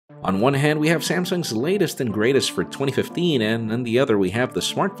On one hand, we have Samsung's latest and greatest for 2015, and on the other, we have the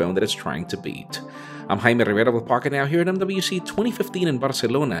smartphone that it's trying to beat. I'm Jaime Rivera with Pocketnow here at MWC 2015 in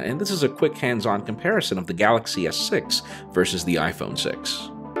Barcelona, and this is a quick hands-on comparison of the Galaxy S6 versus the iPhone 6.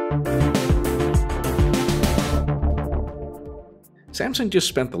 Samsung just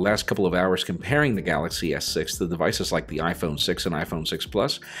spent the last couple of hours comparing the Galaxy S6 to devices like the iPhone 6 and iPhone 6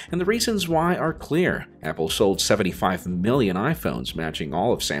 Plus, and the reasons why are clear. Apple sold 75 million iPhones, matching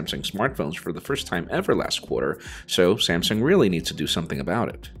all of Samsung's smartphones for the first time ever last quarter, so Samsung really needs to do something about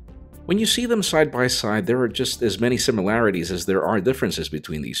it. When you see them side by side, there are just as many similarities as there are differences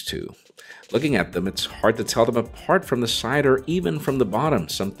between these two. Looking at them, it's hard to tell them apart from the side or even from the bottom,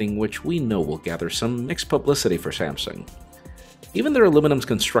 something which we know will gather some mixed publicity for Samsung. Even their aluminum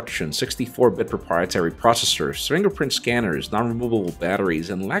construction, 64-bit proprietary processors, fingerprint scanners, non-removable batteries,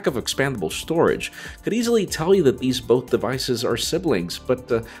 and lack of expandable storage could easily tell you that these both devices are siblings, but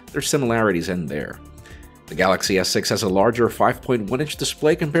their similarities end there. The Galaxy S6 has a larger 5.1-inch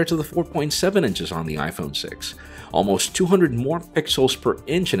display compared to the 4.7 inches on the iPhone 6, almost 200 more pixels per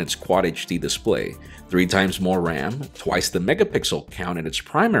inch in its Quad HD display, 3 times more RAM, twice the megapixel count in its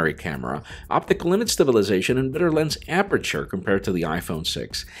primary camera, optical image stabilization and better lens aperture compared to the iPhone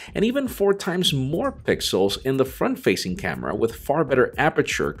 6, and even 4 times more pixels in the front-facing camera with far better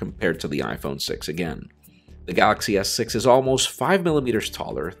aperture compared to the iPhone 6 again. The Galaxy S6 is almost 5mm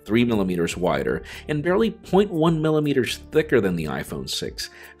taller, 3mm wider, and barely 0.1mm thicker than the iPhone 6,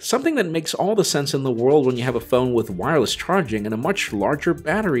 something that makes all the sense in the world when you have a phone with wireless charging and a much larger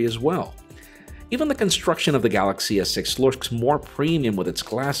battery as well. Even the construction of the Galaxy S6 looks more premium with its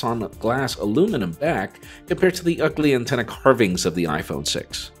glass-on-glass aluminum back compared to the ugly antenna carvings of the iPhone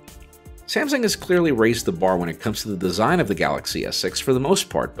 6. Samsung has clearly raised the bar when it comes to the design of the Galaxy S6 for the most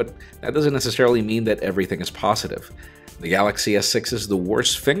part, but that doesn't necessarily mean that everything is positive. The Galaxy S6 is the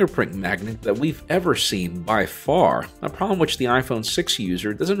worst fingerprint magnet that we've ever seen by far, a problem which the iPhone 6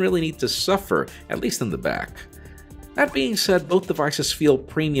 user doesn't really need to suffer, at least in the back. That being said, both devices feel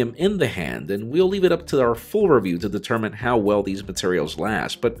premium in the hand, and we'll leave it up to our full review to determine how well these materials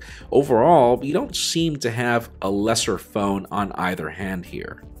last, but overall, we don't seem to have a lesser phone on either hand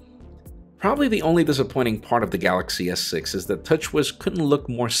here. Probably the only disappointing part of the Galaxy S6 is that TouchWiz couldn't look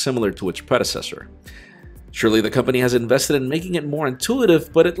more similar to its predecessor. Surely the company has invested in making it more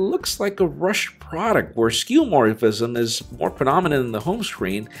intuitive, but it looks like a rushed product where skeuomorphism is more predominant in the home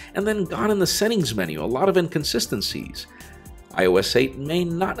screen and then gone in the settings menu, a lot of inconsistencies. iOS 8 may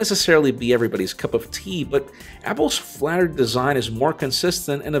not necessarily be everybody's cup of tea, but Apple's flattered design is more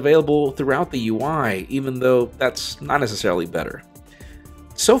consistent and available throughout the UI, even though that's not necessarily better.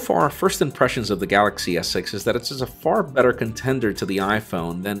 So far, first impressions of the Galaxy S6 is that it's a far better contender to the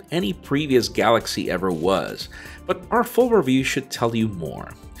iPhone than any previous Galaxy ever was, but our full review should tell you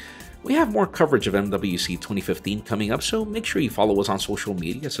more. We have more coverage of MWC 2015 coming up, so make sure you follow us on social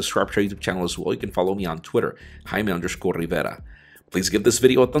media, subscribe to our YouTube channel as well. You can follow me on Twitter, Jaime_Rivera. Please give this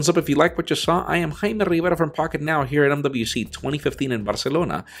video a thumbs up if you like what you saw. I am Jaime Rivera from Pocketnow here at MWC 2015 in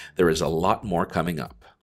Barcelona. There is a lot more coming up.